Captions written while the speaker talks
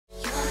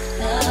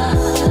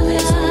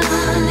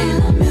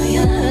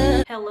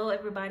Hello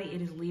everybody,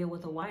 it is Leah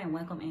with a Y, and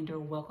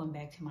welcome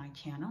back to my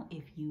channel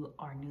if you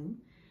are new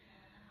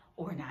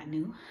or not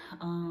new.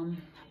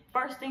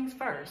 First things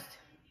first,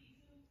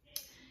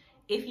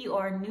 if you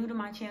are new to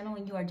my channel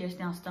and you are just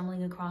now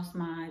stumbling across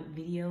my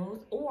videos,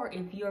 or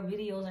if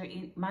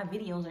my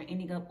videos are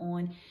ending up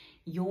on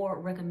your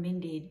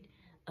recommended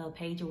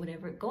page or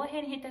whatever, go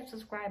ahead and hit that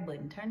subscribe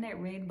button. Turn that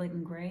red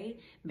button gray.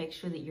 Make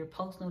sure that your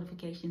post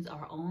notifications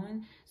are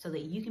on so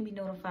that you can be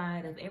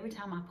notified of every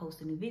time I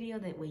post a new video.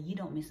 That way you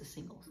don't miss a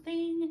single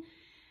thing.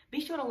 Be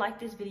sure to like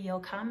this video,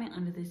 comment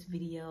under this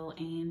video,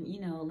 and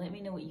let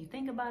me know what you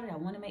think about it. I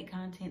want to make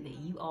content that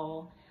you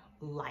all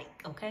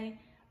like. Okay,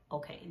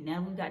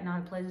 now we've gotten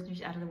all the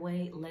pleasantries out of the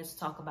way. Let's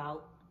talk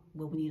about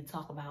what we need to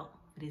talk about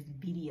for this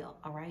video.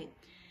 All right.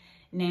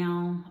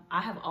 Now, I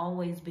have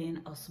always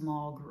been a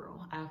small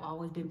girl. I've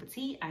always been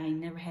petite. I ain't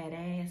never had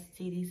ass,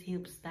 titties,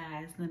 hips,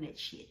 thighs, none of that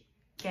shit.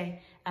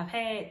 Okay? my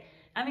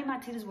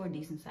titties were a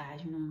decent size,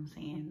 you know what I'm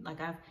saying? Like,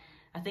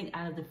 I think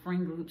out of the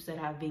friend groups that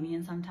I've been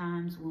in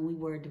sometimes when we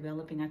were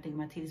developing, I think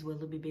my titties were a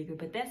little bit bigger,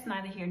 but that's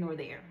neither here nor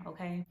there,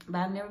 okay? But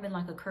I've never been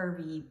like a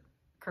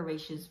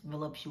curvaceous,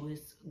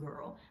 voluptuous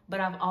girl. But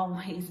I've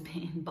always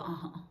been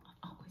bomb.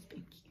 I've always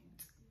been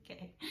cute,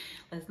 okay?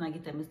 Let's not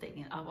get that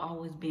mistaken. I've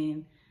always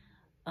been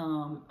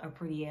a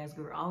pretty ass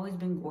girl, always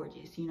been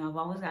gorgeous. I've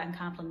always gotten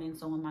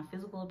compliments on my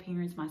physical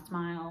appearance, my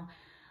smile,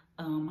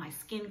 my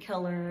skin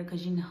color,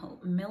 because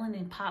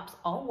melanin pops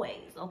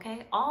always,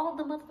 okay? All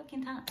the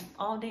motherfucking time,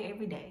 all day,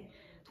 every day,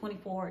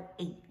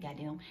 24/8,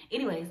 goddamn.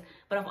 Anyways,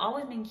 but I've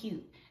always been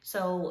cute.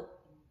 So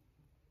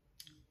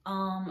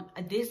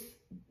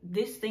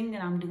this thing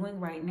that I'm doing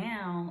right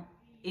now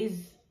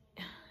is,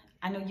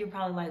 I know you're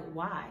probably like,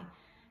 why?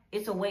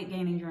 It's a weight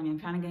gaining journey. I'm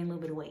trying to gain a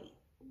little bit of weight,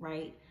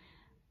 right?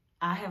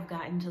 I have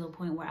gotten to the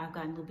point where I've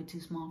gotten a little bit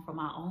too small for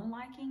my own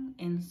liking.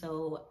 And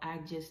so I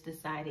just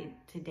decided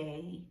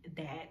today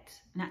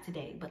not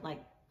today, but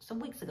like some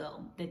weeks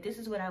ago, that this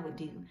is what I would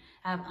do.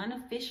 I've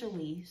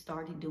unofficially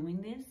started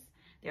doing this.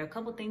 There are a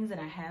couple things that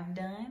I have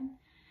done.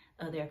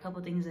 There are a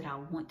couple things that I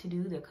want to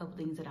do. There are a couple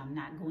things that I'm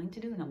not going to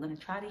do. And I'm going to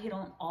try to hit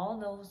on all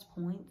those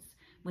points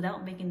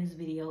without making this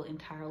video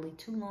entirely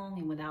too long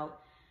and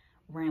without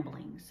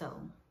rambling. So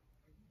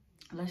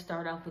let's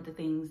start off with the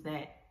things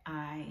that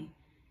I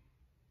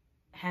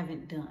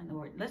haven't done,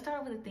 or let's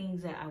start with the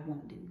things that I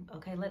won't do.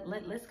 Okay,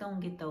 let's go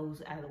and get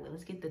those out of the way.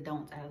 Let's get the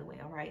don'ts out of the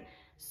way. All right,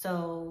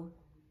 so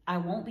I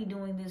won't be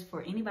doing this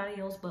for anybody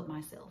else but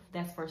myself.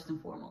 That's first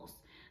and foremost.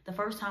 The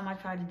first time I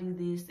tried to do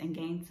this and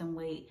gain some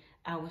weight,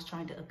 I was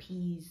trying to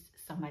appease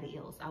somebody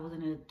else. I was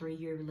in a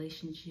 3-year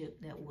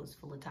relationship that was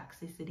full of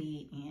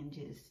toxicity and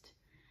just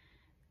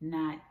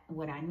not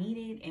what I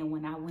needed. And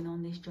when I went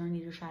on this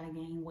journey to try to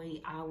gain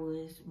weight, I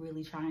was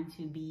really trying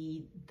to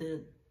be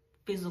the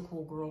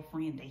physical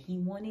girlfriend that he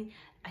wanted.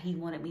 He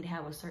wanted me to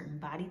have a certain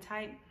body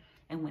type,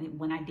 and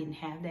when I didn't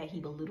have that, he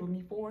belittled me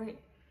for it.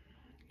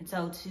 And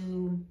so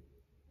to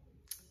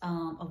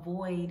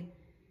avoid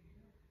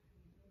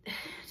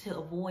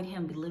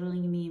him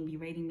belittling me and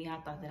berating me, I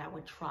thought that I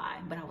would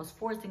try, but I was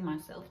forcing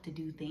myself to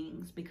do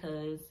things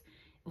because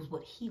it was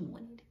what he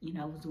wanted.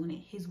 I was doing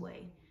it his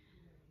way.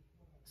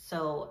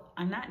 So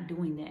I'm not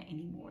doing that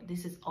anymore.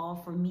 This is all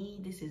for me.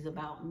 This is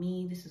about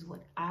me. This is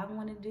what I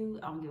want to do.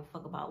 I don't give a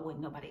fuck about what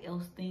nobody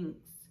else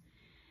thinks.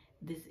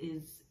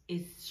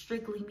 It's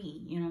strictly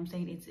me. You know what I'm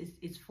saying?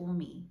 It's for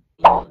me.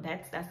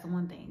 That's the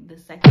one thing. The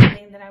second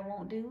thing that I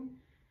won't do,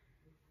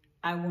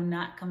 I will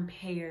not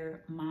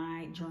compare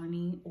my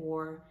journey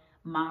or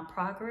my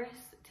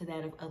progress to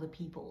that of other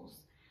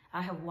people's.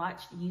 I have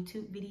watched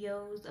YouTube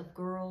videos of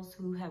girls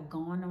who have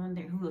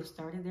who have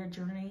started their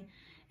journey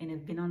and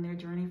have been on their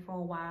journey for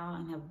a while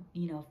and have,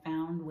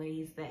 found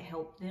ways that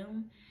help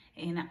them.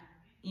 And,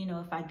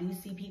 if I do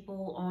see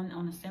people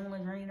on a similar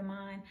journey to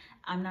mine,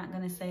 I'm not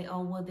going to say,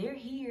 oh, well, they're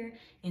here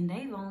and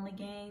they've only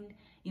gained,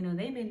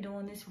 they've been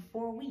doing this for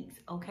 4 weeks.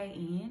 Okay.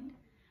 And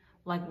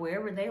like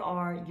wherever they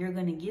are, you're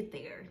going to get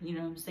there. You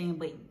know what I'm saying?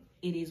 But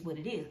it is what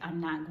it is. I'm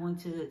not going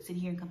to sit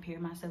here and compare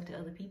myself to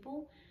other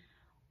people.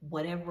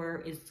 Whatever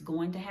is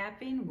going to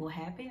happen will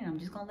happen. And I'm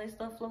just going to let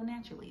stuff flow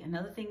naturally.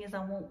 Another thing is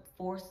I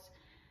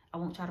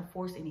won't try to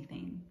force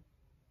anything.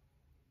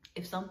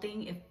 If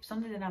something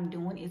that I'm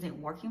doing isn't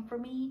working for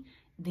me,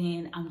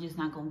 then I'm just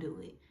not going to do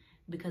it.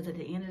 Because at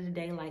the end of the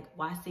day, like,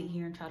 why sit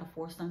here and try to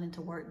force something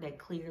to work that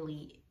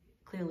clearly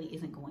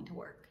isn't going to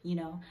work,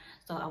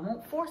 So I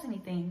won't force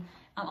anything.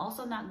 I'm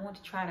also not going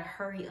to try to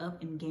hurry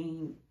up and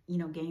gain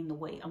the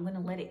weight. I'm going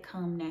to let it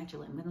come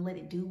naturally. I'm going to let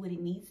it do what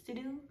it needs to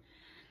do.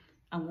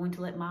 I'm going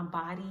to let my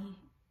body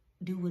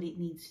do what it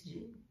needs to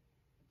do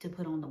to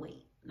put on the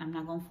weight. I'm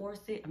not going to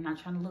force it. I'm not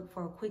trying to look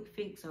for a quick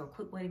fix or a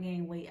quick way to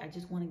gain weight. I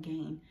just want to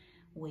gain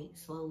weight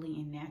slowly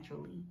and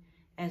naturally,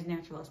 as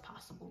natural as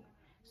possible.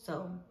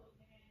 So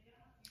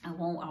I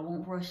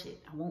won't rush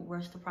it. I won't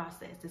rush the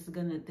process. This is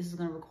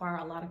gonna require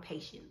a lot of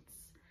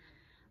patience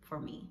for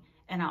me.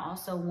 And I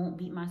also won't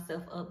beat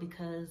myself up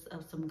because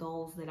of some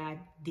goals that I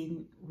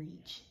didn't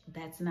reach.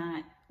 That's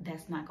not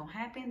gonna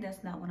happen.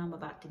 That's not what I'm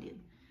about to do.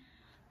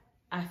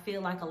 I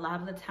feel like a lot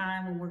of the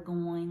time when we're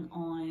going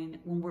on,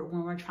 when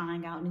we're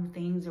trying out new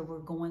things, or we're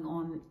going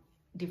on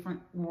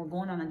when we're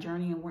going on a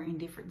journey and we're in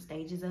different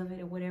stages of it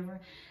or whatever,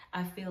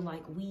 I feel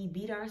like we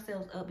beat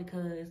ourselves up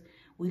because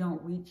we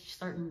don't reach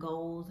certain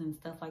goals and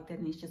stuff like that.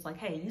 And it's just like,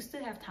 hey, you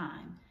still have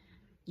time.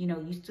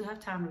 You still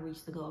have time to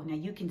reach the goal. Now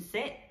you can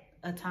set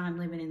a time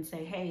limit and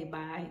say, hey,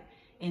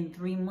 in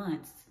 3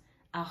 months,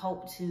 I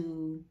hope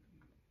to,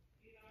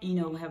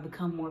 have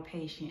become more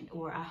patient,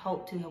 or I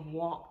hope to have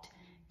walked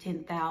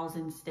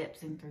 10,000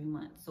 steps in 3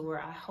 months, or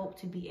I hope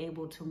to be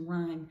able to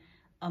run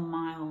a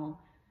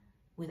mile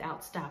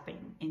without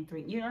stopping in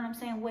 3. You know what I'm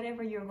saying?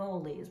 Whatever your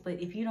goal is. But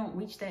if you don't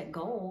reach that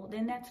goal,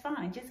 then that's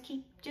fine.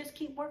 Just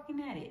keep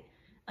working at it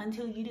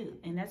until you do.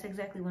 And that's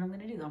exactly what I'm going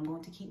to do. I'm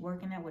going to keep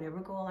working at whatever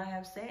goal I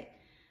have set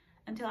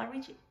until I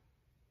reach it.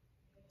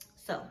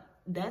 So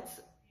that's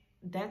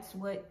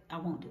what I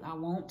won't do. I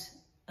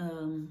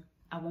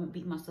won't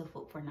beat myself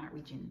up for not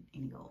reaching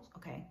any goals.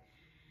 Okay.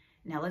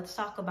 Now let's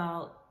talk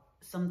about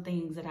some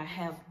things that I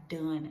have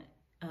done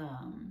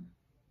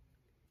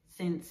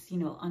since,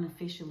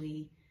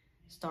 unofficially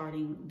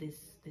starting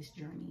this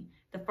journey.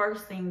 The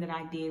first thing that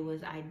I did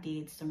was I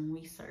did some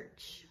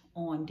research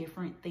on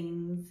different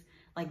things,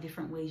 like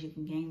different ways you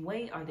can gain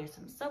weight. Are there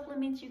some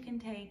supplements you can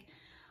take?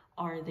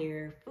 Are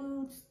there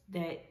foods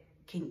that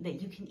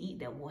you can eat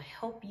that will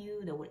help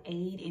you, that would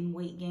aid in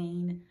weight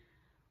gain?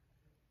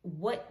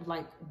 What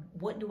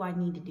do I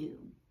need to do?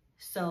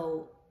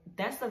 So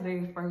that's the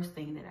very first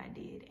thing that I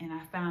did. And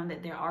I found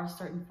that there are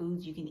certain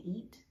foods you can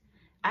eat.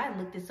 I had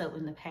looked this up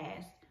in the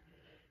past,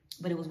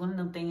 but it was one of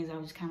them things I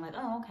was just kind of like,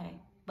 oh, okay.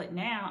 But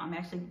now I'm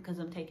actually, because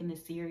I'm taking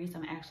this serious,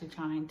 I'm actually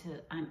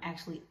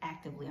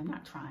actively, I'm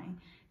not trying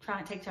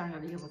take time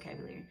out of your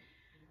vocabulary.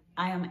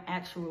 I am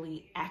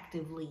actually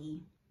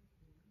actively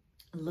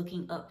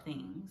looking up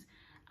things.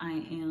 I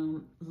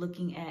am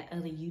looking at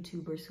other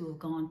YouTubers who have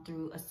gone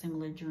through a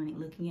similar journey,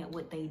 looking at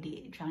what they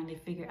did, trying to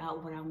figure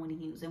out what I want to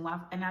use. And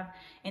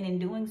in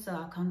doing so,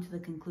 I've come to the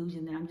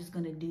conclusion that I'm just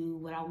going to do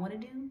what I want to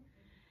do.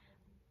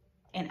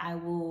 And I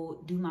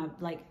will do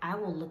I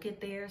will look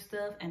at their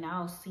stuff and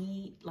I'll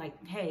see like,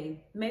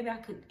 hey, maybe I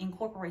could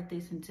incorporate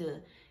this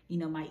into,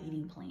 my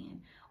eating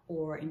plan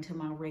or into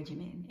my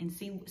regimen and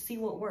see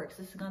what works.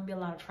 This is going to be a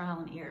lot of trial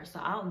and error. So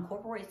I'll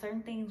incorporate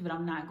certain things, but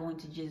I'm not going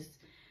to just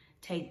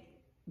take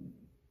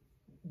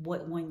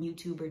what one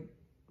YouTuber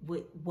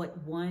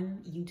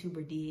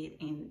did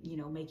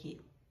and, make it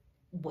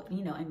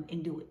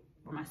and do it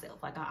for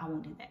myself. Like I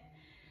won't do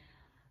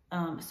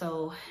that.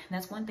 So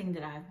that's one thing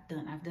that I've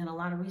done. I've done a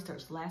lot of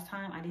research. Last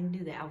time I didn't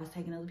do that. I was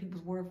taking other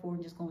people's word for it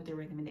and just going with their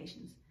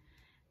recommendations.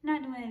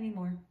 Not doing it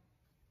anymore.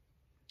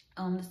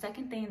 The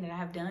second thing that I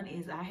have done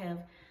is I have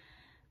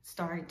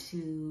started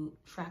to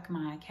track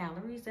my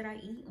calories that I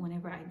eat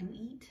whenever I do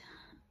eat.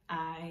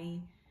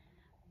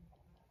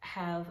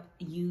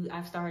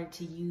 I've started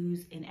to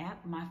use an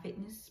app,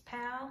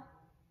 MyFitnessPal.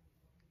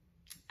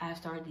 I've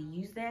started to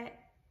use that.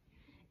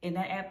 And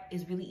that app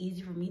is really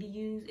easy for me to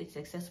use. It's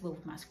accessible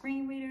with my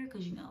screen reader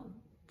because,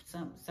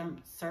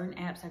 some certain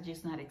apps are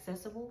just not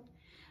accessible.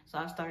 So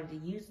I've started to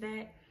use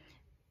that.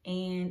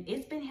 And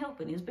it's been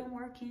helping. It's been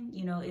working.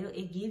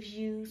 It gives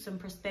you some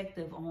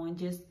perspective on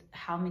just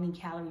how many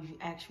calories you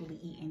actually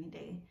eat in a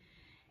day.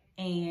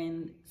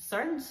 And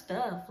certain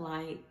stuff,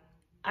 like,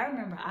 I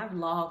remember I've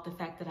logged the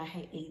fact that I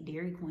had ate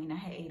Dairy Queen. I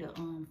had ate a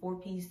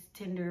 4-piece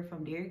tender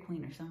from Dairy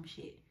Queen or some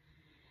shit.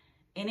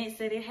 And it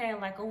said it had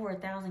like over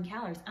 1,000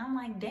 calories. I'm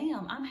like,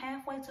 damn, I'm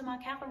halfway to my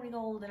calorie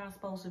goal that I'm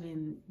supposed to have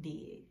been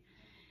did.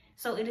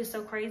 So it is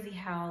so crazy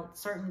how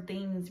certain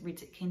things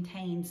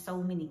contain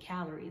so many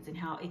calories and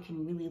how it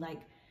can really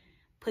like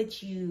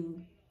put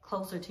you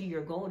closer to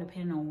your goal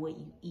depending on what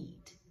you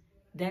eat.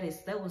 That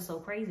was so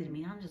crazy to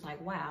me. I'm just like,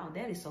 wow,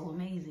 that is so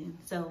amazing.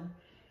 So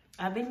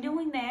I've been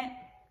doing that.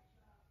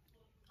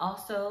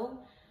 Also,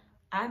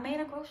 I made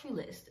a grocery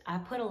list. I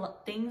put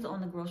things on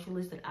the grocery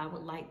list that I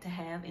would like to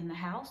have in the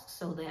house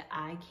so that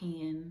I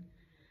can,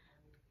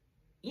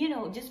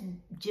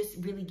 just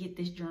really get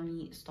this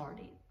journey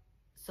started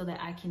so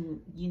that I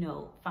can,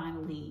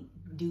 finally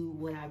do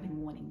what I've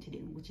been wanting to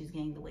do, which is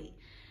gain the weight.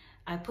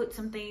 I put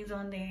some things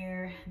on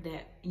there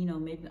that,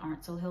 maybe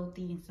aren't so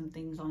healthy and some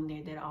things on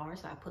there that are.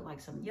 So I put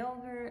like some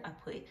yogurt, I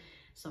put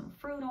some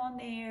fruit on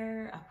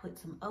there, I put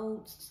some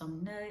oats,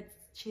 some nuts,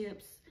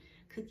 chips,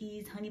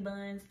 cookies, honey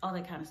buns, all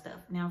that kind of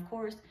stuff. Now, of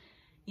course,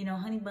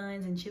 honey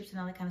buns and chips and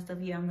all that kind of stuff,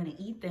 yeah, I'm going to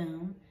eat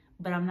them,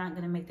 but I'm not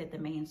going to make that the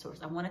main source.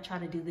 I want to try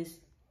to do this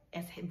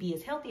be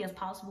as healthy as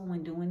possible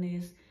when doing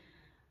this,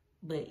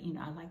 but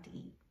I like to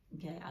eat.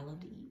 Okay, I love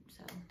to eat,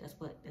 so that's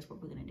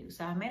what we're going to do.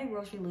 So I made a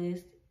grocery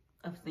list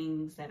of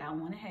things that I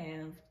want to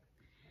have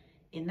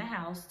in the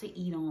house to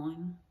eat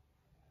on,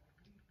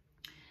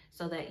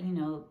 so that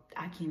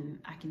I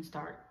can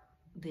start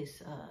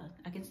this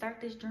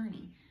this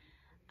journey.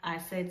 I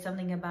said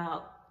something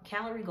about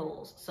calorie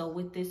goals. So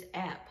with this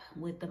app,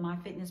 with the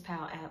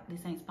MyFitnessPal app,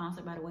 this ain't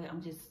sponsored, by the way.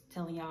 I'm just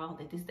telling y'all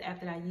that this is the app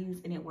that I use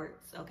and it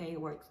works. Okay,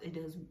 it works. It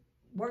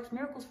works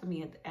miracles for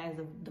me as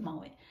of the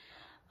moment.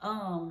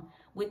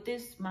 With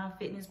this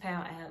MyFitnessPal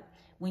app,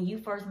 when you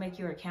first make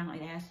your account,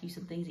 it asks you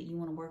some things that you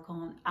want to work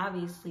on.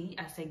 Obviously,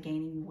 I said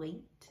gaining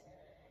weight.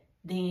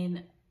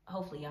 Then,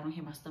 hopefully y'all don't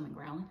hear my stomach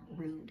growling,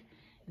 rude.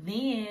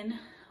 Then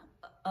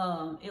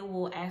it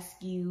will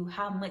ask you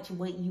how much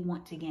weight you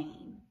want to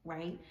gain,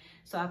 right?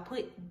 So I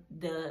put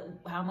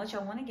how much I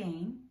want to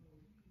gain.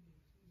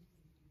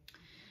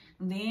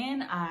 Then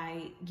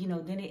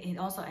then it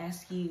also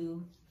asks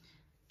you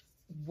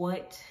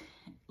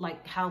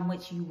how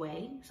much you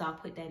weigh. So I'll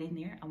put that in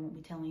there. I won't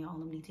be telling you all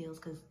them details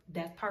because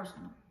that's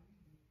personal.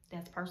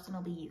 That's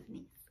personal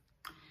business.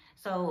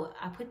 So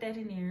I put that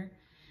in there.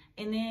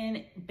 And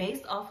then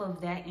based off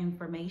of that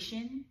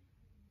information,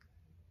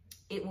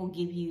 it will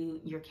give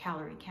you your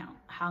calorie count,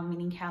 how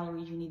many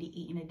calories you need to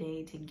eat in a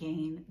day to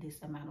gain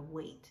this amount of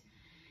weight.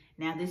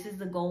 Now, this is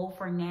the goal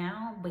for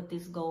now, but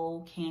this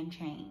goal can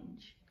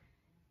change.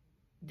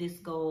 This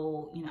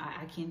goal,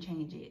 I can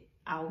change it.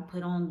 I'll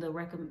put on the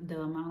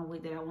amount of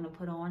weight that I want to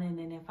put on, and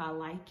then if I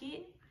like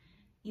it,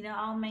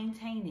 I'll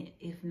maintain it.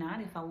 If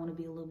not, if I want to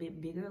be a little bit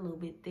bigger, a little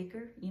bit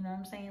thicker, you know what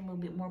I'm saying, a little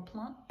bit more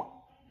plump,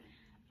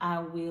 I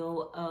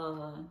will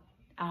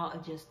I'll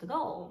adjust the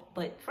goal.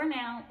 But for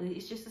now,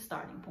 it's just a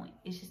starting point.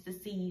 It's just to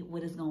see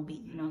what it's gonna be,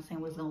 you know what I'm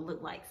saying, what it's gonna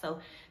look like. So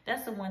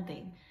that's the one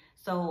thing.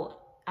 So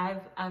I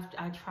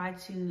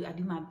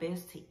do my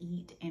best to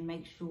eat and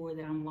make sure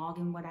that I'm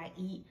logging what I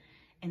eat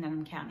and that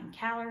I'm counting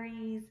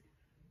calories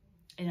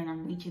and that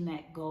I'm reaching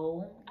that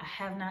goal. I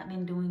have not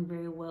been doing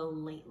very well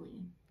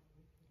lately,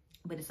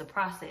 but it's a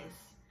process.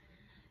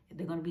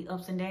 They're going to be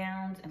ups and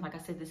downs. And like I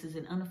said, this is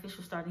an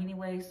unofficial start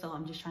anyway. So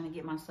I'm just trying to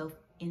get myself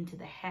into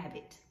the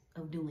habit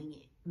of doing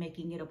it,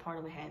 making it a part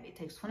of a habit. It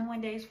takes 21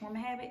 days to form a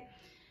habit.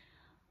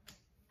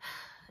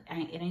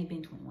 It ain't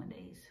been 21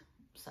 days.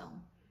 So,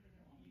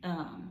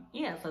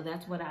 yeah, so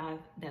that's what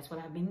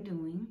I've been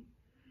doing.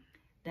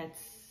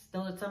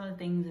 Those are some of the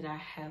things that I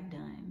have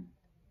done,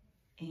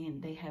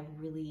 and they've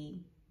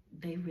really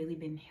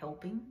been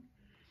helping.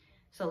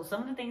 So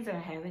some of the things that I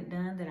haven't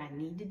done that I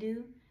need to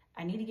do,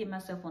 I need to get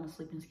myself on a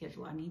sleeping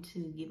schedule. I need to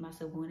get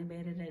myself going to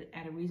bed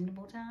at a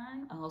reasonable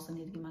time. I also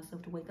need to get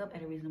myself to wake up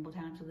at a reasonable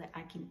time so that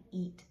I can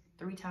eat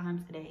 3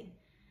 times a day.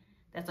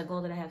 That's a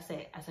goal that I have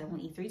set. I said I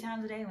want to eat 3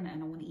 times a day, and I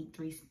want to eat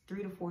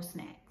 3 to 4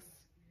 snacks.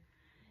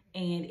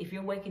 And if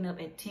you're waking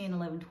up at 10,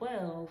 11,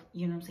 12,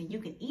 you know what I'm saying, you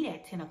can eat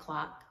at 10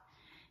 o'clock,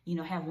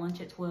 have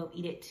lunch at 12,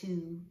 eat at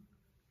 2,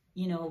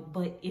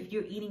 but if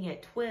you're eating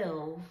at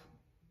 12,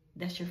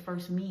 that's your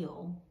first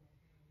meal.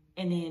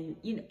 And then,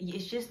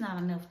 it's just not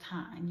enough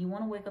time. You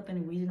want to wake up in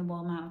a reasonable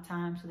amount of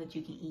time so that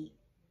you can eat.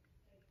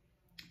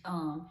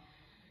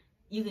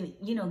 You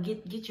can,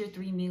 get your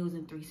 3 meals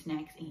and 3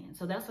 snacks in.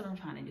 So that's what I'm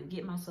trying to do.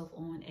 Get myself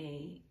on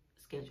a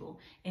schedule.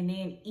 And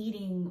then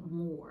eating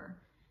more.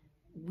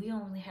 We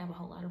don't really have a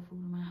whole lot of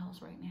food in my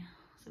house right now.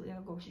 So we got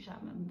to grocery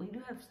shopping. We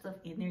do have stuff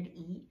in there to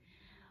eat.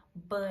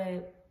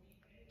 But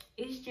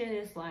it's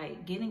just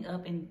like getting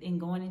up and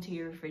going into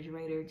your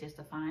refrigerator just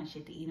to find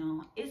shit to eat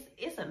on.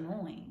 It's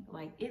annoying.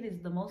 Like, it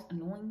is the most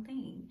annoying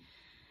thing.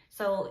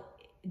 So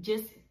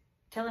just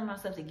telling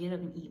myself to get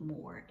up and eat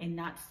more and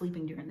not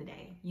sleeping during the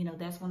day.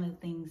 That's one of the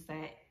things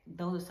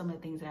those are some of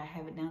the things that I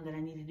haven't done that I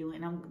need to do,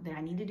 and I'm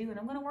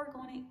going to work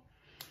on it.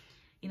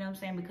 You know what I'm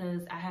saying?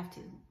 Because I have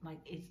to.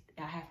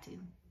 I have to.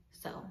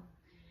 So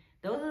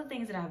those are the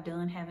things that I've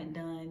done, haven't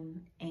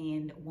done,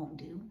 and won't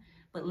do.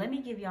 But let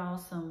me give y'all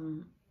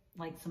some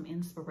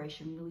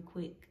inspiration really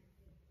quick,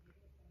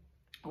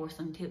 or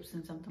some tips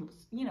and something,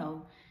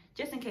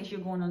 just in case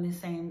you're going on the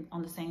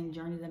same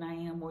journey that I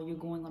am, or you're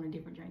going on a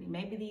different journey.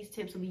 Maybe these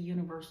tips will be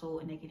universal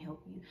and they can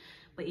help you.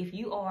 But if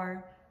you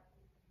are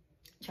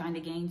trying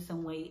to gain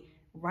some weight,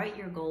 write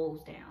your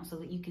goals down so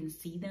that you can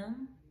see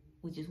them,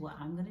 which is what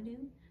I'm going to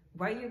do.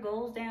 Write your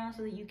goals down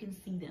so that you can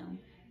see them.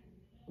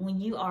 When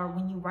you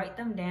write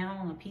them down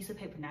on a piece of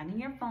paper, not in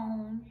your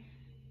phone,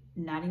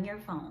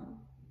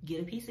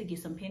 get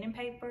some pen and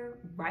paper,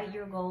 write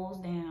your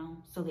goals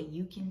down so that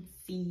you can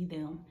see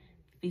them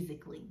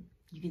physically.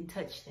 You can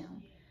touch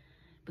them.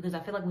 Because I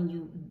feel like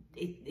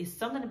it's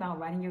something about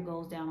writing your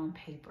goals down on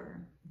paper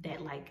that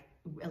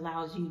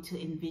allows you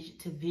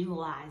to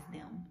visualize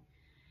them.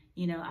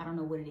 I don't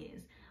know what it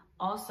is.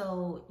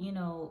 Also,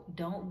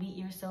 don't beat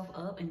yourself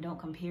up and don't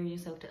compare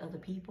yourself to other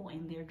people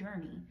and their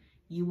journey.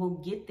 You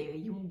will get there.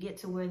 You will get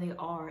to where they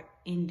are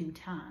in due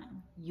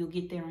time. You'll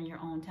get there on your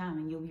own time,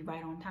 and you'll be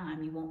right on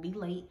time. You won't be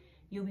late.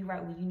 You'll be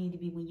right where you need to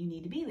be when you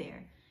need to be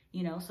there.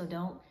 So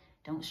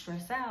don't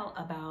stress out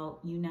about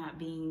you not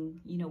being,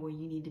 where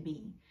you need to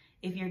be.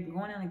 If you're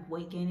going on a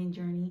weight gaining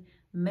journey,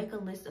 make a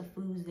list of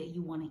foods that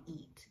you want to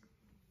eat.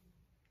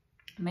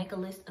 Make a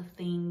list of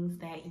things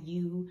that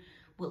you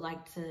would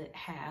like to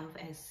have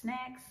as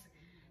snacks.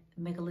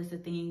 Make a list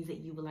of things that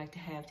you would like to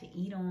have to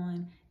eat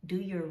on. Do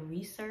your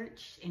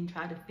research and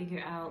try to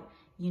figure out,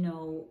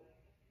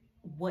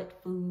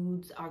 what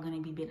foods are going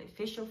to be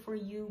beneficial for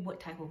you, what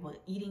type of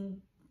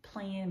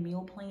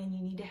meal plan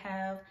you need to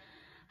have.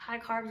 High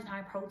carbs and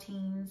high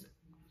proteins,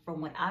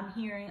 from what I'm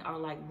hearing, are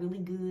really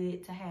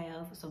good to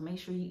have. So make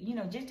sure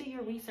you just do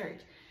your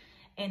research.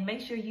 and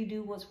make sure you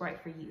do what's right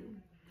for you.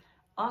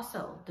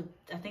 Also,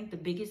 I think the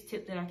biggest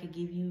tip that I could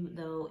give you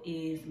though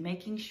is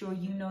making sure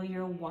you know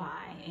your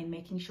why, and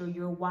making sure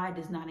your why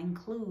does not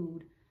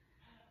include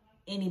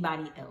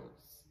anybody else.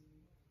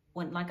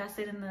 When, like I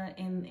said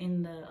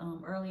in the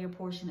earlier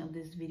portion of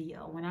this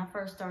video, when I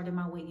first started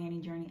my weight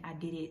gaining journey, I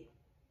did it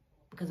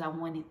because I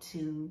wanted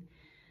to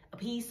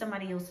appease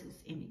somebody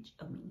else's image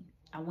of me.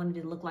 I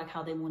wanted to look like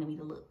how they wanted me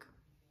to look.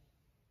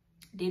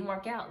 Didn't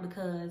work out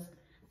because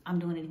I'm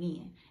doing it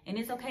again. And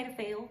it's okay to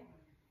fail.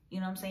 You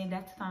know what I'm saying?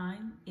 That's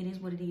fine. It is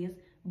what it is.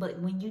 But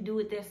when you do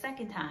it that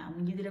second time,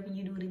 when you get up and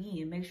you do it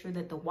again, make sure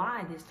that the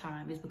why this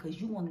time is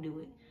because you want to do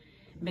it.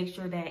 Make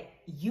sure that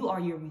you are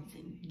your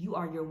reason. You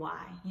are your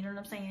why. You know what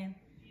I'm saying?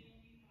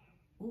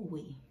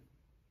 Ooh-wee.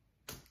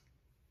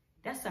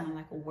 That sounds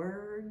like a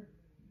word.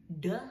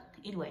 Duh.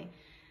 Anyway,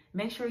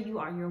 make sure you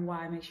are your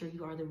why. Make sure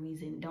you are the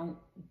reason. Don't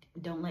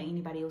let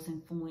anybody else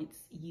influence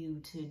you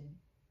to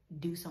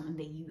do something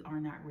that you are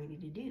not ready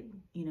to do,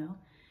 you know?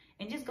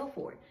 And just go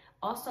for it.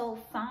 Also,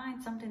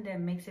 find something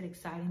that makes it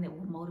exciting, that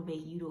will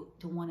motivate you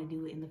to want to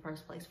do it in the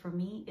first place. For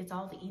me, it's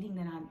all the eating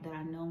that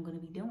I know I'm going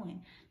to be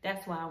doing.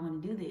 That's why I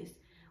want to do this,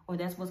 or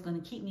that's what's going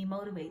to keep me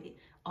motivated.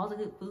 All the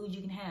good foods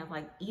you can have.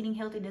 Like, eating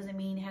healthy doesn't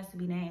mean it has to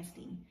be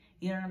nasty.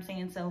 You know what I'm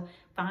saying? So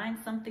find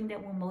something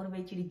that will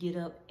motivate you to get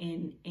up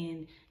and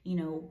you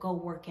know, go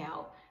work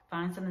out.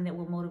 Find something that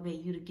will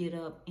motivate you to get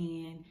up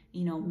and,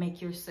 you know,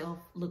 make yourself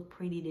look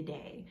pretty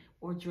today,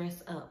 or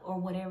dress up, or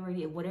whatever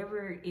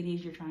it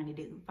is you're trying to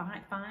do.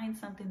 Find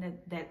something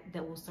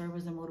that will serve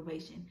as a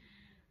motivation.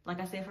 Like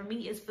I said, for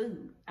me, it's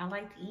food. I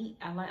like to eat.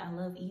 I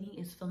love eating.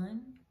 It's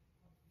fun.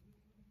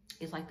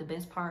 It's like the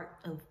best part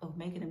of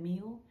making a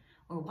meal,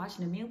 or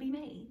watching a meal be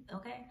made.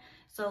 Okay,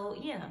 so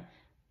yeah.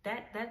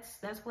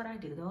 That's what I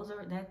do. That's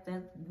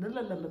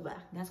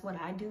what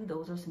I do.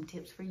 Those are some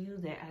tips for you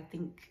that I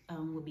think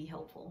would be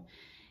helpful.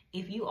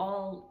 If you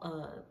all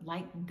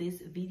like this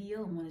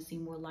video and want to see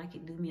more like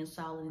it, do me a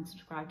solid and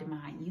subscribe to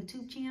my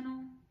YouTube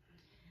channel.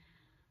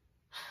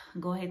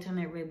 Go ahead, turn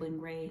that red button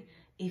gray.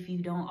 If you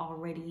don't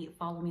already,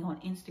 follow me on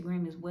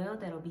Instagram as well.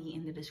 That'll be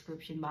in the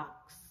description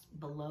box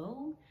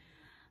below.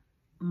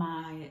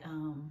 My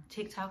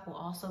TikTok will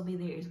also be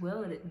there as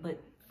well,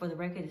 but for the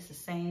record, it's the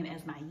same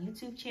as my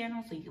YouTube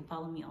channel, so you can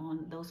follow me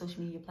on those social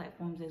media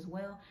platforms as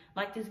well.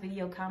 Like this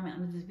video, comment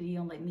under this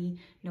video, and let me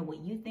know what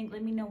you think.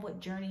 Let me know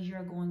what journeys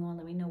you're going on.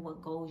 Let me know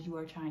what goals you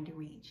are trying to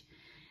reach.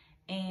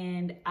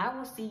 And I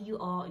will see you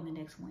all in the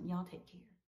next one. Y'all take care.